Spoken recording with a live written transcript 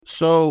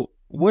So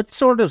what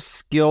sort of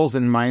skills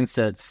and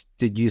mindsets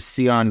did you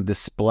see on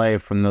display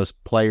from those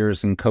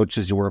players and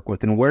coaches you work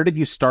with? And where did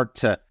you start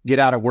to get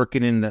out of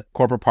working in the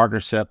corporate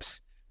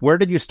partnerships? Where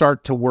did you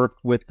start to work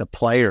with the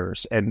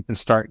players and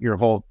start your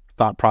whole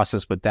thought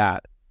process with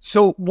that?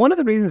 So one of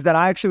the reasons that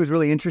I actually was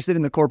really interested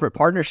in the corporate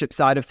partnership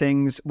side of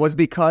things was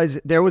because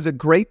there was a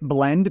great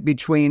blend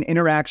between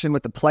interaction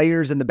with the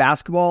players and the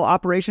basketball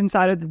operation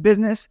side of the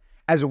business,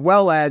 as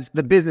well as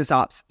the business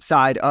ops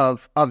side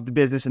of the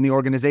business and the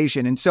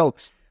organization. And so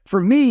for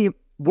me,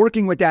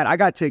 working with that, I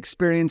got to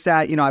experience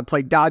that. I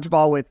played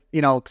dodgeball with,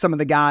 some of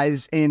the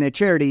guys in a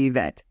charity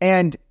event.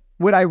 And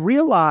what I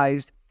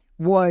realized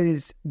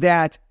was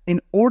that in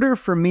order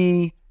for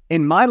me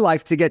in my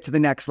life to get to the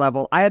next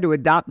level, I had to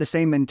adopt the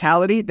same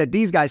mentality that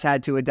these guys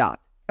had to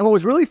adopt. And what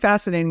was really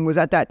fascinating was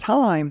at that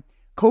time,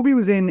 Kobe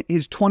was in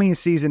his 20th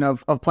season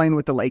of playing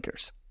with the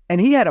Lakers. And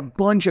he had a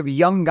bunch of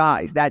young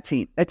guys, that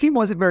team. That team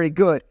wasn't very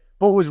good.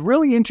 But what was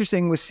really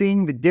interesting was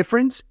seeing the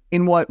difference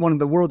in what one of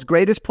the world's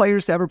greatest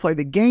players to ever play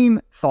the game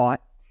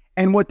thought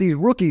and what these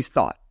rookies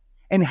thought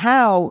and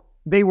how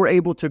they were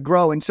able to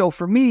grow. And so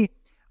for me,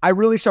 I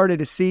really started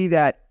to see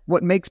that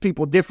what makes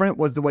people different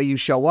was the way you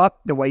show up,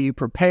 the way you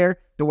prepare,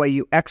 the way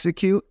you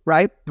execute,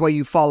 right? The way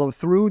you follow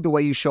through, the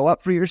way you show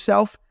up for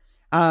yourself,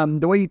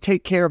 the way you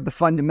take care of the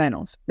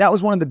fundamentals. That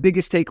was one of the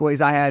biggest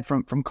takeaways I had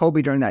from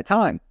Kobe during that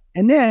time.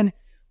 And then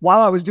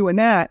while I was doing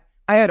that,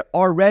 I had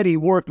already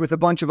worked with a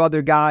bunch of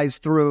other guys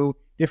through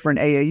different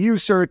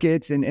AAU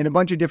circuits and a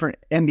bunch of different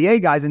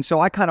NBA guys. And so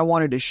I kind of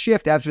wanted to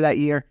shift after that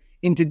year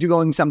into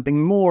doing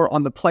something more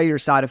on the player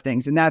side of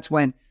things. And that's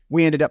when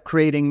we ended up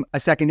creating a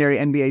secondary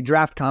NBA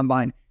draft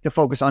combine to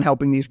focus on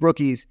helping these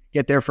rookies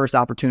get their first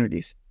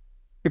opportunities.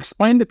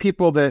 Explain to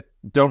people that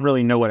don't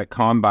really know what a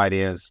combine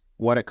is,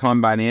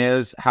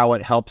 how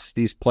it helps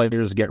these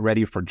players get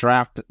ready for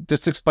draft.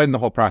 Just explain the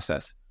whole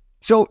process.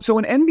 So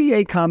an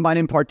NBA combine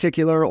in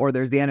particular, or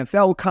there's the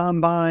NFL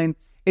combine,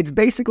 it's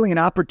basically an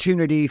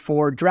opportunity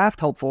for draft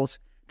hopefuls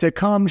to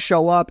come,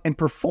 show up, and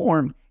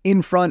perform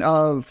in front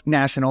of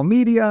national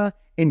media,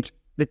 in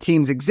the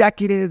team's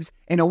executives,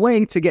 in a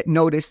way to get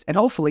noticed and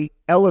hopefully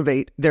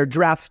elevate their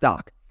draft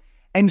stock.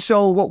 And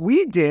so what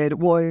we did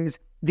was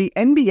the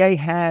NBA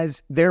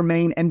has their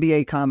main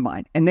NBA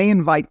combine, and they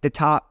invite the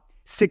top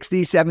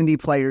 60, 70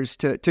 players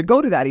to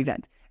go to that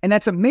event. And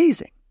that's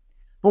amazing.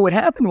 But what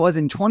happened was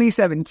in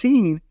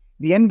 2017,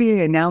 the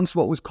NBA announced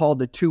what was called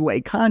the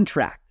two-way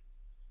contract.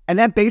 And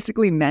that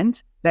basically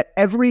meant that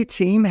every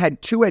team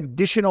had 2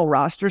 additional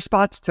roster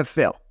spots to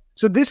fill.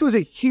 So this was a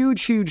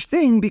huge, huge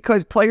thing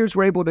because players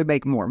were able to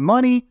make more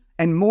money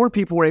and more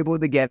people were able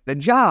to get a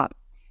job.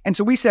 And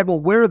so we said, well,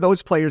 where are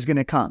those players going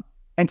to come?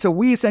 And so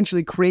we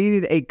essentially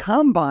created a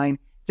combine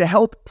to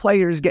help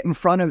players get in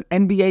front of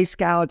NBA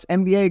scouts,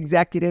 NBA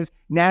executives,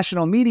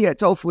 national media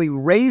to hopefully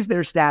raise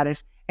their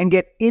status and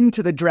get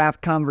into the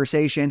draft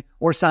conversation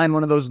or sign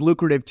one of those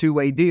lucrative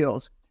two-way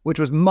deals, which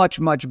was much,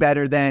 much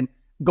better than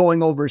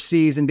going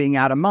overseas and being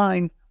out of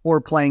mind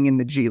or playing in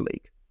the G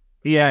League.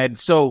 Yeah, and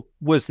so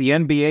was the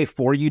NBA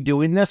for you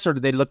doing this, or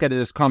did they look at it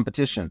as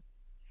competition?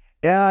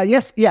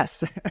 Yes.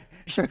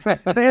 The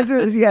answer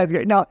is yes.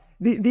 Now,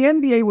 the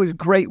NBA was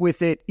great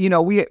with it.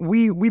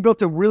 We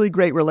built a really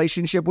great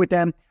relationship with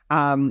them.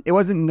 It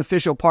wasn't an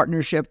official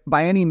partnership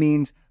by any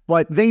means,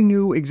 but they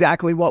knew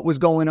exactly what was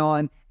going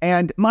on.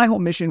 And my whole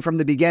mission from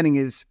the beginning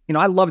is,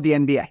 I love the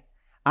NBA.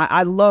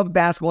 I love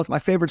basketball. It's my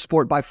favorite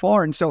sport by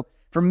far. And so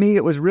for me,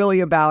 it was really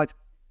about,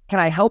 can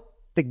I help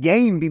the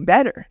game be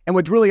better? And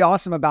what's really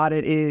awesome about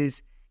it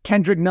is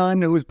Kendrick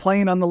Nunn, who was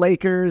playing on the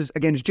Lakers,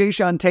 against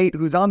Jayshawn Tate,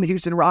 who's on the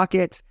Houston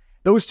Rockets.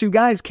 Those two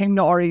guys came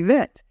to our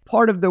event.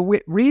 Part of the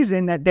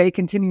reason that they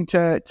continued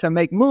to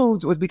make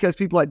moves was because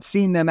people had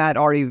seen them at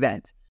our event.